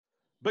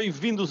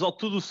Bem-vindos ao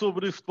Tudo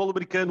sobre Futebol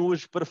Americano.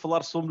 Hoje para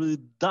falar sobre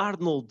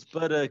Darnold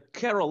para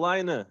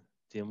Carolina.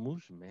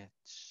 Temos match.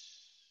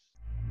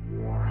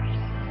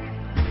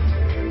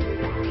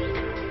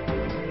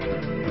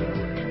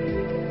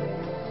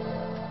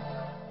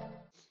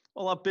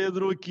 Olá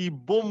Pedro, aqui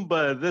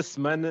bomba da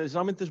semana.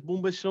 Geralmente as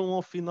bombas são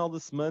ao final da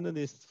semana,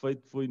 neste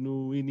feito foi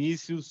no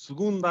início,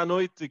 segunda à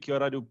noite, aqui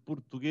horário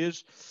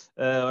português,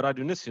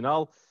 horário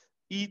nacional.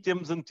 E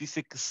temos a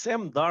notícia que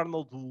Sam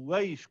Darnold, o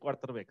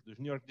ex-quarterback dos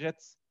New York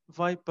Jets,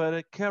 vai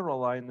para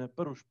Carolina,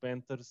 para os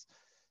Panthers,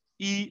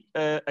 e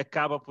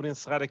acaba por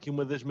encerrar aqui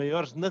uma das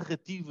maiores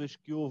narrativas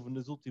que houve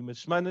nas últimas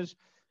semanas,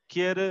 que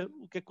era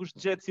o que é que os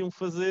Jets iam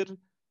fazer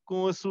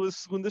com a sua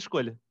segunda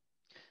escolha.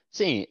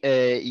 Sim,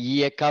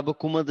 e acaba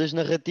com uma das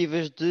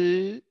narrativas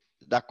de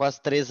há quase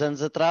 3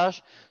 anos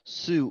atrás,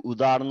 se o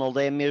Darnold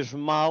é mesmo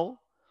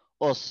mau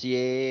ou se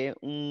é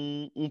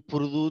um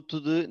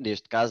produto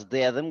neste caso,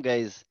 de Adam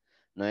Gaze,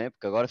 não é?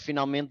 Porque agora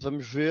finalmente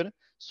vamos ver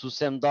se o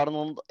Sam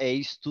Darnold é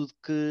isso tudo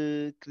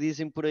que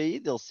dizem por aí,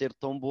 dele ser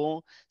tão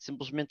bom,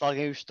 simplesmente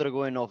alguém o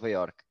estragou em Nova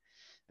York.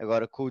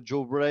 Agora com o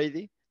Joe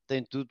Brady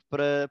tem tudo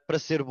para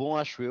ser bom,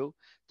 acho eu.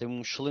 Tem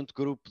um excelente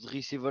grupo de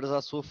receivers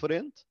à sua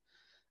frente.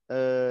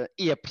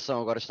 E a pressão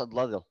agora está do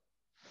lado dele.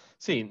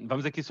 Sim,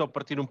 vamos aqui só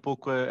partir um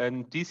pouco a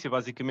notícia.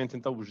 Basicamente,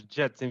 então, os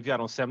Jets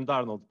enviaram Sam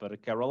Darnold para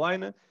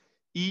Carolina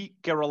e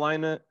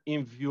Carolina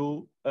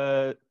enviou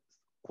a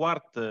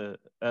quarta,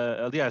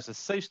 aliás, a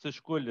sexta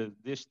escolha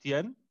deste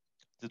ano,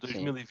 de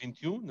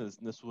 2021,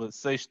 na sua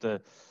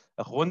sexta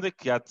ronda,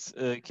 que há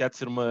de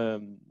ser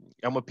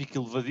uma pique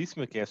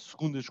elevadíssima, que é a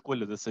segunda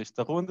escolha da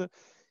sexta ronda,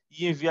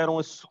 e enviaram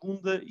a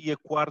segunda e a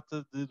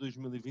quarta de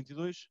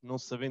 2022, não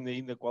sabendo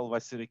ainda qual vai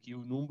ser aqui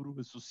o número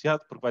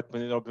associado, porque vai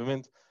depender,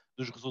 obviamente,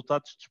 dos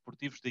resultados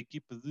desportivos da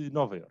equipa de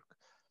Nova York.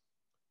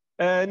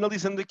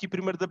 Analisando aqui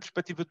primeiro da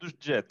perspectiva dos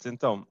Jets,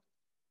 então,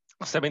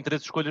 recebem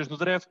 3 escolhas no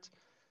draft,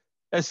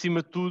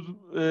 acima de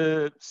tudo,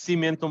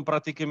 cimentam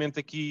praticamente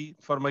aqui,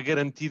 de forma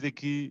garantida,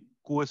 que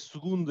com a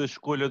segunda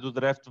escolha do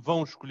draft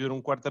vão escolher um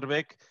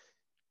quarterback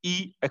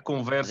e a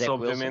conversa, Zach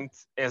obviamente,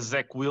 Wilson? é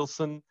Zach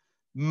Wilson,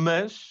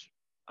 mas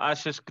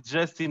achas que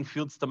Justin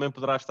Fields também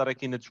poderá estar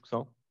aqui na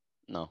discussão?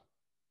 Não.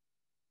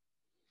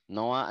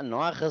 Não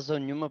há razão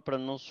nenhuma para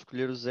não se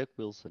escolher o Zach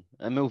Wilson.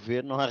 A meu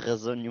ver, não há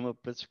razão nenhuma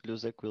para se escolher o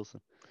Zach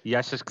Wilson. E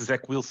achas que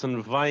Zach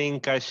Wilson vai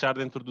encaixar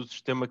dentro do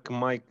sistema que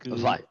Mike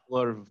Vai.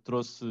 LaFleur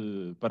trouxe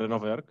para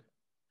Nova York?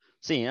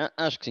 Sim,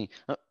 acho que sim.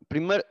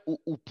 Primeiro,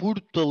 o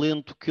puro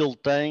talento que ele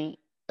tem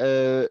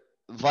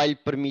vai-lhe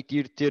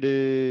permitir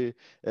ter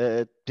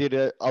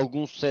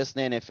algum sucesso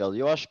na NFL.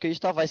 Eu acho que aí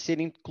está, vai ser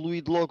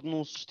incluído logo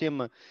num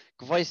sistema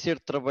que vai ser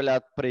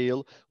trabalhado para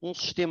ele, um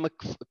sistema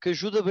que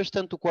ajuda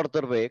bastante o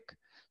quarterback.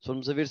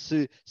 Vamos a ver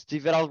se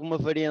tiver alguma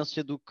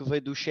variância do que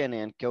veio do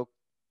Shanahan, que é o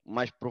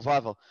mais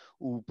provável,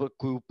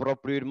 que o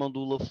próprio irmão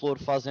do LaFleur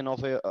faz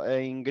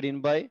em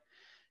Green Bay.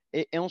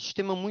 É um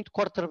sistema muito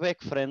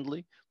quarterback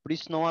friendly, por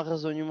isso não há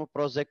razão nenhuma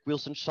para o Zach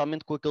Wilson,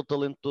 especialmente com aquele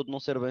talento todo, não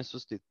ser bem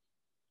sucedido.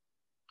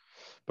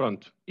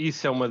 Pronto,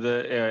 isso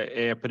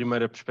é a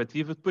primeira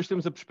perspectiva. Depois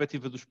temos a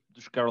perspectiva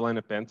dos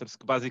Carolina Panthers,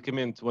 que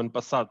basicamente o ano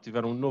passado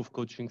tiveram um novo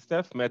coaching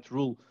staff, Matt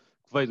Rhule,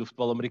 que veio do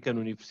futebol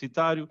americano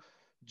universitário,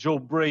 Joe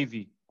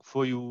Brady, que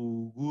foi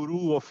o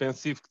guru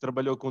ofensivo que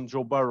trabalhou com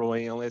Joe Burrow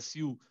em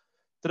LSU,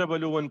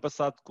 trabalhou o ano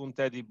passado com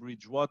Teddy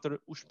Bridgewater.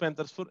 Os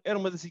Panthers eram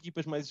uma das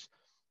equipas mais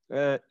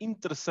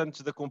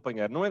interessantes de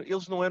acompanhar.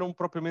 Eles não eram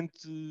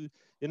propriamente,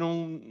 eu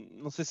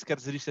não sei se quero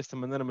dizer isto desta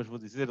maneira, mas vou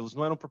dizer, eles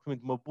não eram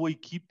propriamente uma boa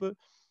equipa,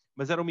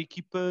 mas era uma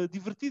equipa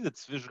divertida de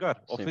se ver jogar,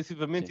 Sim,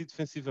 ofensivamente sim. e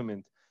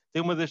defensivamente.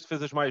 Tem uma das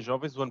defesas mais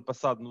jovens, o ano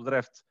passado no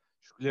draft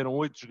escolheram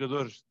 8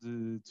 jogadores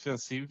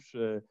defensivos,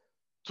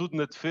 tudo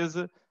na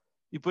defesa,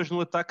 e depois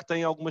no ataque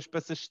tem algumas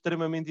peças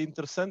extremamente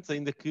interessantes,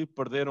 ainda que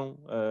perderam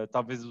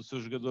talvez o seu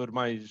jogador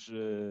mais,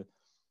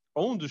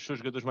 ou um dos seus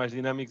jogadores mais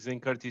dinâmicos em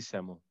Curtis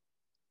Samuel.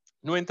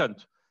 No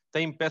entanto,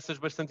 tem peças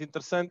bastante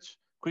interessantes.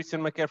 Christian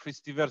McCaffrey,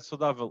 se estiver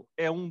saudável,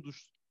 é um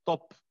dos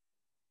top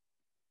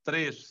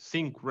 3,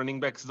 5 running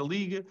backs da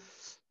liga.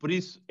 Por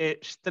isso, é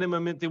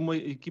uma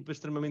equipa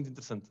extremamente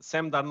interessante.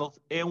 Sam Darnold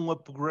é um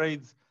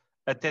upgrade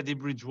a Teddy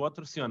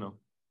Bridgewater, sim ou não?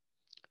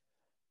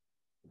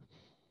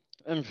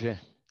 Vamos ver.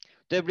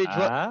 Ao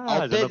Já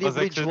não Teddy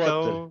consegue ser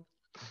Bridgewater, tão...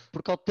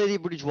 porque ao Teddy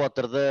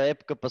Bridgewater da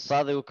época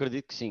passada, eu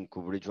acredito que sim, que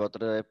o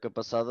Bridgewater da época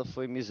passada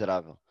foi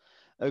miserável.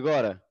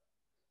 Agora,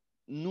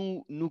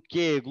 no que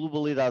é a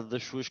globalidade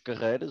das suas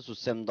carreiras, o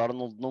Sam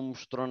Darnold não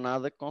mostrou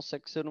nada que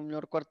consegue ser um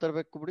melhor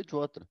quarterback que o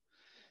Bridgewater.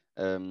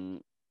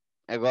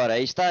 Agora,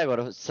 aí está.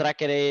 Agora, será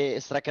que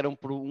era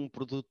um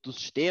produto do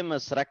sistema?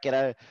 Será que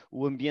era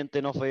o ambiente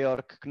em Nova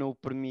York que não o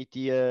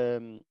permitia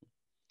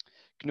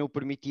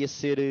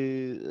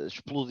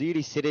explodir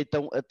e ser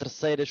então a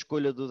terceira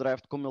escolha do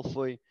draft como ele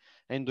foi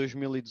em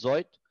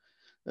 2018?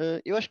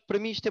 Eu acho que para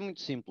mim isto é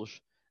muito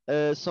simples.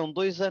 São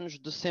 2 anos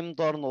de Sam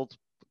Darnold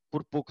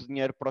por pouco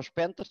dinheiro para os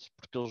Panthers,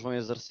 porque eles vão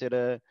exercer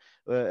a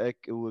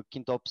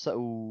quinta opção,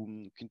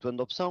 o quinto ano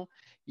de opção,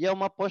 e é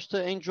uma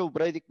aposta em Joe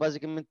Brady, que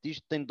basicamente diz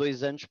que tem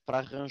 2 anos para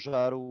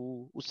arranjar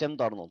o Sam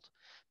Darnold.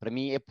 Para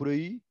mim é por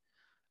aí,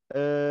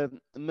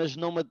 mas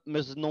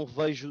não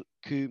vejo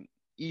que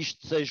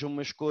isto seja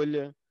uma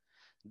escolha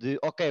de,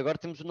 ok, agora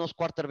temos o nosso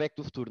quarterback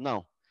do futuro.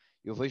 Não,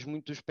 eu vejo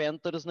muito os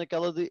Panthers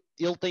naquela de,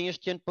 ele tem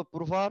este ano para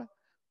provar,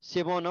 se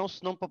é bom ou não,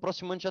 se não para o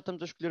próximo ano já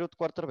estamos a escolher outro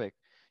quarterback.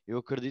 Eu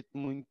acredito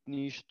muito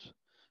nisto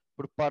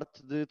por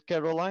parte de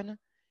Carolina.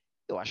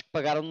 Eu acho que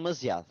pagaram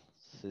demasiado.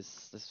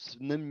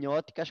 Na minha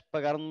ótica, acho que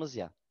pagaram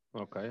demasiado.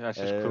 Ok,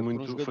 achas que foi Por um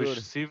muito, foi jogador.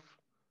 excessivo?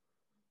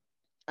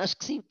 Acho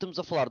que sim, estamos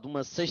a falar de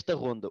uma sexta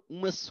ronda,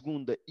 uma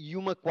segunda e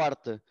uma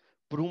quarta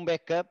por um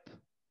backup,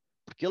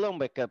 porque ele é um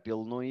backup,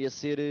 ele não ia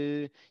ser.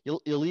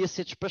 Ele ia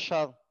ser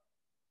despachado.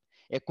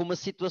 É como a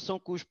situação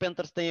que os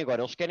Panthers têm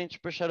agora. Eles querem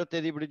despachar o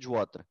Teddy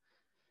Bridgewater.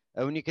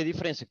 A única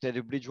diferença é que o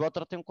Teddy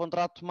Bridgewater tem um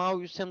contrato mau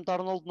e o Sam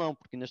Darnold não,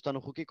 porque ainda está no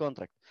rookie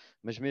contract.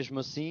 Mas mesmo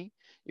assim,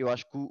 eu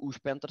acho que os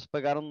Panthers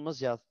pagaram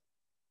demasiado.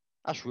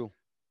 Acho eu.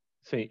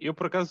 Sim, eu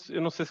por acaso,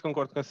 eu não sei se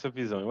concordo com essa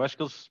visão. Eu acho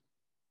que eles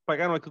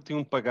pagaram aquilo que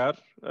tinham de pagar,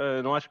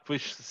 não acho que foi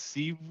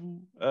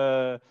excessivo,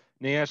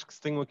 nem acho que se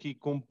tenham aqui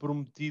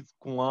comprometido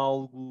com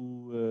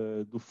algo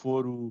do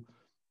foro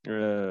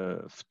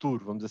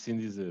futuro, vamos assim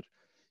dizer.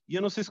 E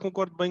eu não sei se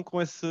concordo bem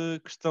com essa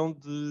questão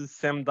de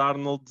Sam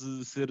Darnold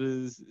de ser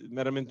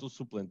meramente um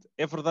suplente.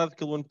 É verdade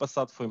que ele o ano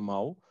passado foi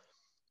mau,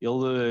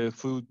 ele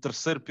foi o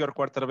terceiro pior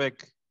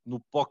quarterback no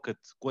pocket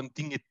quando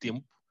tinha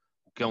tempo,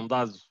 o que é um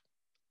dado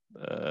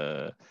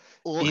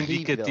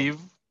Horrível.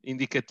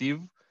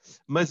 indicativo,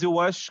 mas eu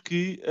acho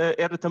que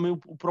era também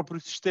o próprio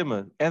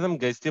sistema. Adam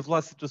Gase teve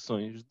lá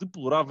situações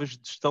deploráveis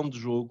de gestão de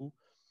jogo,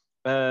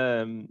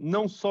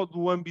 não só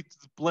do âmbito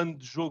de plano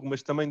de jogo,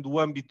 mas também do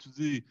âmbito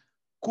de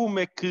como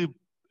é que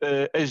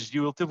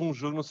agiu. Ele teve um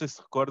jogo, não sei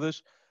se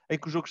recordas, em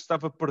que o jogo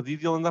estava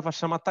perdido e ele andava a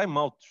chamar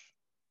timeouts.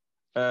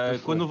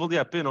 Quando não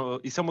valia a pena.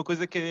 Isso é uma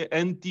coisa que é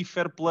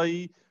anti-fair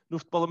play no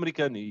futebol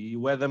americano. E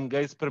o Adam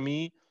Gase, para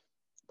mim,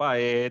 pá,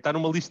 está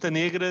numa lista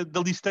negra da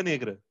lista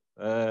negra.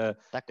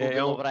 Está com o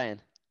Bill O'Brien.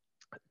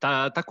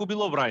 Está com o Bill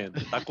O'Brien.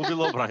 Está com o Bill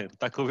O'Brien.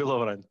 Está com o Bill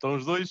O'Brien. Estão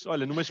os dois,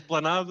 olha, numa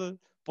esplanada,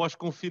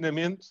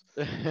 pós-confinamento,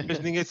 mas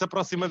ninguém se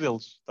aproxima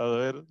deles. Está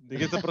a ver?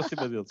 Ninguém se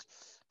aproxima deles.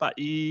 Pá,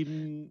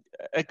 e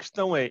a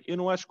questão é, eu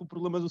não acho que o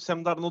problema do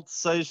Sam Darnold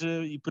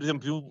seja, e por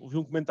exemplo, vi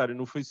um comentário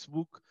no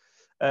Facebook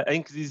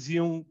em que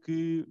diziam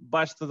que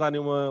basta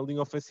darem uma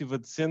linha ofensiva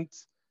decente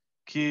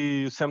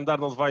que o Sam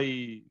Darnold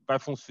vai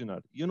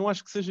funcionar. E eu não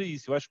acho que seja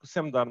isso. Eu acho que o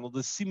Sam Darnold,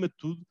 acima de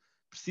tudo,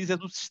 precisa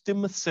do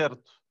sistema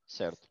certo.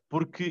 Certo.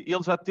 Porque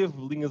ele já teve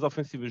linhas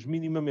ofensivas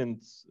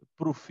minimamente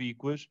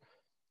profícuas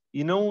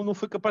e não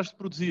foi capaz de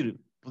produzir.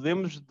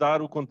 Podemos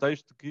dar o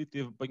contexto que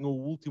apanhou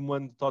o último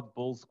ano de Todd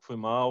Bowles, que foi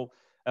mau,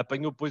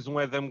 apanhou depois um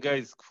Adam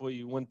Gase, que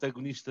foi um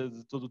antagonista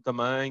de todo o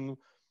tamanho,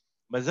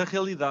 mas a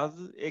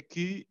realidade é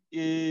que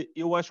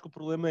eu acho que o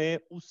problema é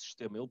o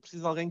sistema. Ele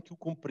precisa de alguém que o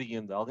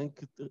compreenda, alguém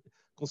que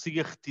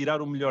consiga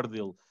retirar o melhor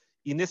dele.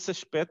 E nesse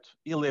aspecto,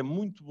 ele é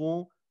muito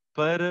bom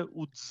para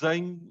o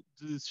desenho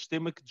de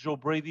sistema que Joe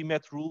Brady e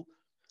Matt Rule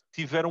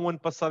tiveram ano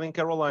passado em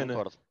Carolina.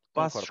 Concordo.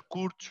 Passos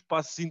curtos,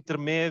 passos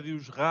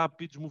intermédios,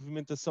 rápidos,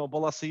 movimentação, a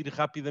bola a sair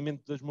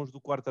rapidamente das mãos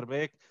do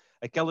quarterback,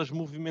 aquelas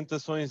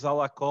movimentações à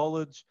la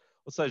college.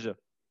 Ou seja,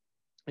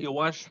 eu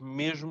acho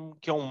mesmo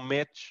que é um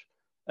match.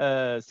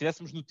 Se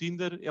estivéssemos no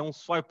Tinder, é um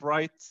swipe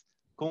right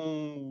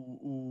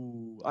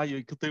com ai,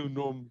 aquilo tem o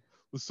nome.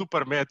 O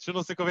super match, eu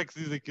não sei como é que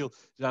se diz aquilo.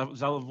 Já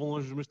vão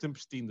longe os meus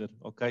tempos de Tinder,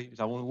 ok?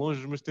 Já vão longe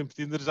os meus tempos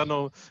de Tinder, já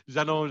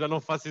não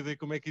faço ideia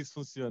como é que isso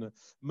funciona.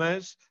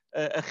 Mas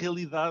a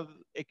realidade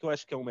é que eu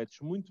acho que é um match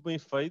muito bem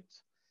feito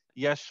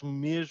e acho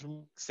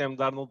mesmo que Sam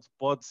Darnold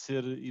pode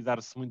ser e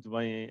dar-se muito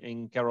bem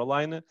em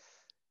Carolina.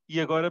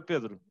 E agora,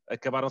 Pedro,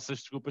 acabaram-se as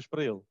desculpas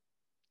para ele.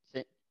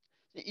 Sim.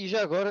 E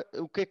já agora,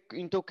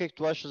 então o que é que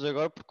tu achas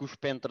agora? Porque os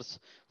Panthers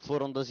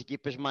foram das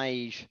equipas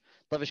mais,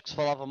 talvez que se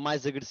falava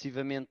mais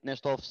agressivamente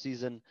nesta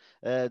off-season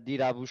de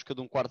ir à busca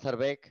de um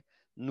quarterback.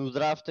 No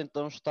draft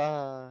então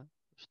está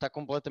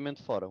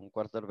completamente fora, um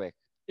quarterback.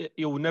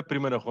 Eu na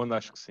primeira ronda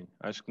acho que sim.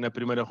 Acho que na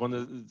primeira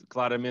ronda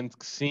claramente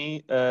que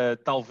sim.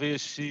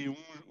 Talvez se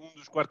um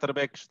dos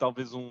quarterbacks,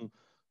 talvez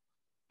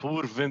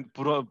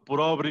por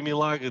obra e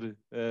milagre,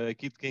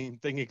 aqui de quem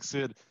tenha que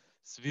ser,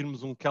 se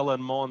virmos um Kellen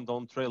Mond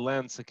ou um Trey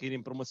Lance a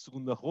caírem para uma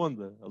segunda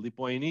ronda, ali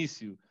para o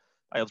início,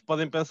 eles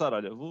podem pensar,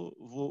 olha,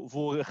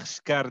 vou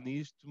arriscar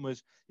nisto,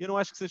 mas eu não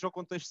acho que seja o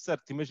contexto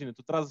certo. Imagina,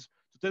 tu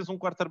tens um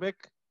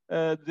quarterback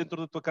dentro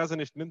da tua casa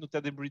neste momento, no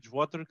Teddy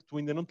Bridgewater, que tu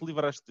ainda não te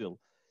livraste dele.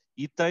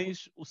 E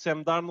tens o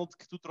Sam Darnold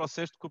que tu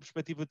trouxeste com a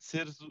perspectiva de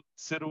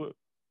ser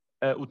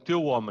o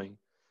teu homem,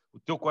 o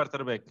teu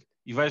quarterback,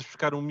 e vais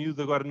buscar um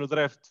miúdo agora no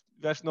draft.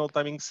 Acho que não é o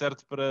timing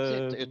certo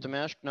Sim, eu também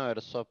acho que não, era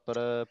só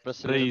para para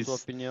saber a tua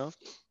isso. opinião.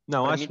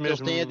 Não, Para mim, acho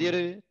eles mesmo.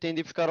 têm de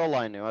ir buscar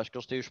online. Eu acho que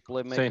eles têm os Sim,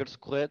 playmakers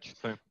corretos.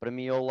 sim. Para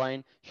mim,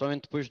 online,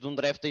 especialmente depois de um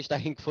draft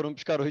em que foram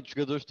buscar 8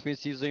 jogadores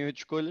defensivos em 8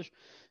 escolhas.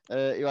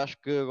 Eu acho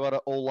que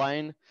agora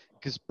online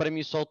que para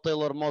mim só o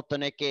Taylor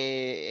Moton é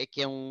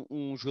que é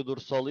um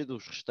jogador sólido,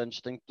 os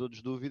restantes tenho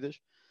todos dúvidas.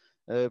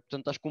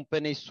 Portanto, acho que um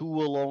Penei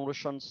Sewell ou um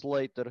Rashawn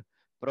Slater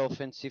para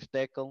offensive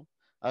tackle,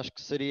 acho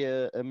que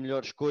seria a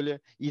melhor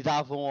escolha, e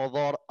davam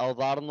ao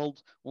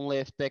Darnold um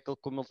left tackle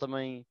como ele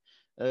também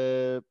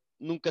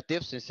nunca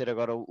teve, sem ser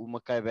agora o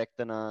Mekhi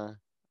Becton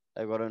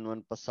agora no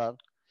ano passado.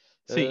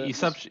 Sim, e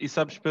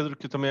sabes, Pedro,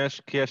 que eu também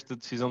acho que esta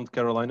decisão de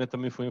Carolina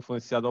também foi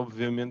influenciada,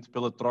 obviamente,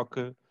 pela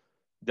troca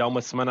de há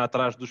uma semana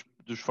atrás dos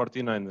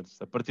 49ers.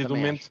 A partir do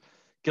momento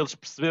que eles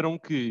perceberam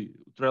que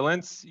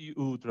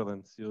o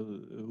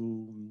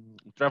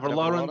Trevor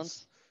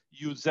Lawrence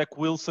e o Zach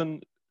Wilson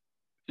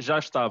já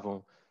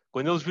estavam.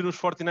 Quando eles viram os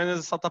 49ers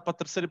a saltar para a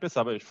terceira,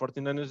 pensavam, os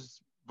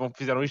 49ers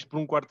fizeram isto por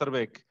um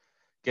quarterback.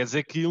 Quer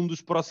dizer que um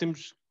dos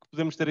próximos que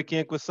podemos ter aqui em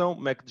equação,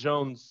 Mac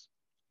Jones,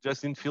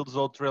 Justin Fields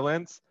ou Trey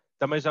Lance,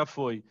 também já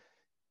foi.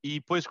 E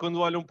depois, quando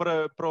olham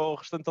para o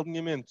restante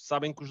alinhamento,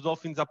 sabem que os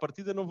Dolphins à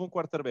partida não vão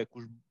quarterback,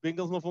 os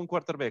Bengals não vão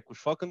quarterback, os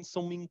Falcons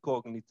são uma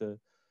incógnita.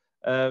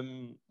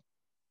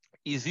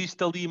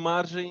 Existe ali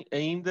margem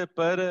ainda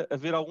para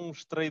haver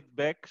alguns trade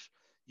backs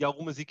e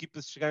algumas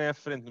equipas chegarem à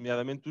frente,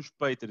 nomeadamente os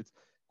Patriots.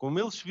 Como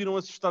eles se viram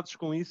assustados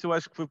com isso, eu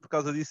acho que foi por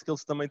causa disso que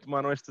eles também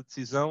tomaram esta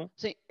decisão.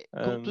 Sim,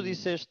 como tu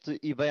disseste,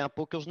 e bem há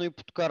pouco, eles não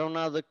hipotecaram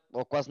nada,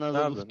 ou quase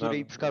nada do futuro a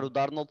ir buscar o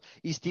Darnold,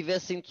 e se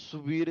tivessem de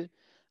subir,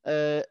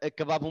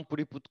 acabavam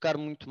por hipotecar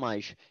muito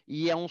mais.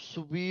 E é um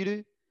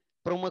subir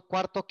para uma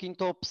quarta ou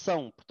quinta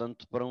opção,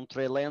 portanto, para um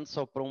Trey Lance,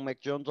 ou para um Mac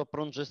Jones, ou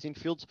para um Justin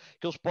Fields,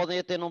 que eles podem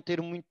até não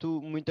ter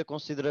muita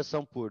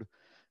consideração por.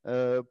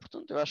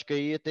 Portanto, eu acho que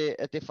aí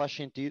até faz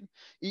sentido.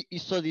 E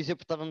só dizer,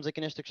 porque estávamos aqui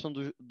nesta questão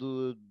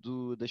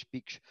das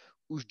picks,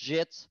 os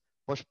Jets,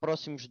 para os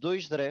próximos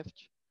 2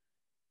 drafts,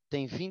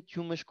 têm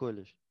 21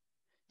 escolhas.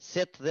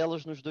 7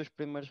 delas nos 2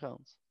 primeiros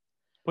rounds.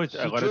 Pois, se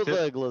o Joe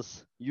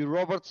Douglas e o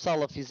Robert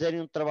Saleh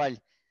fizerem um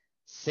trabalho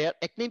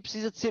certo, é que nem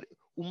precisa de ser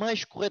o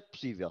mais correto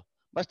possível.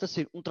 Basta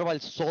ser um trabalho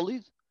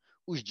sólido.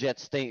 Os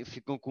Jets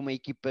ficam com uma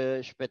equipa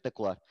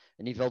espetacular.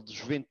 A nível de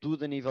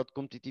juventude, a nível de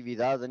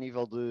competitividade, a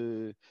nível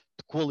de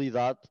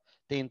qualidade,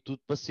 têm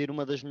tudo para ser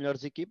uma das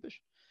melhores equipas.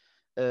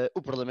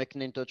 O problema é que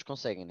nem todos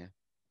conseguem, né?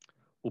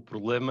 O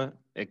problema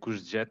é que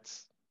os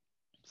Jets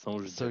são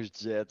os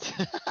Jets.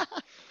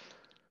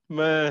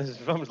 Mas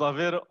vamos lá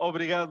ver.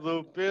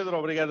 Obrigado, Pedro.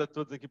 Obrigado a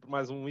todos aqui por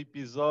mais um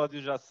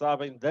episódio. Já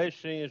sabem,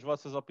 deixem as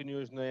vossas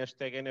opiniões na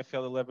hashtag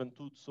NFL11,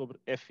 tudo sobre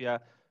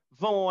FA.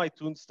 Vão ao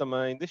iTunes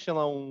também, deixem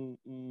lá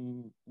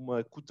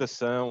uma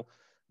cotação,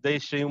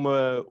 deixem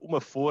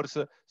uma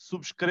força,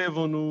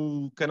 subscrevam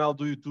no canal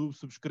do YouTube,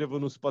 subscrevam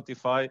no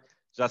Spotify,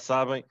 já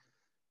sabem.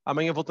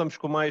 Amanhã voltamos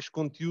com mais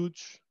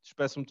conteúdos.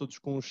 Despeço-me todos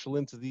com um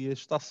excelente dia.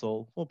 Está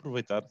sol. Vão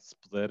aproveitar, se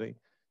puderem.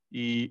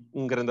 E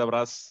um grande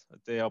abraço.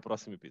 Até ao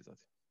próximo episódio.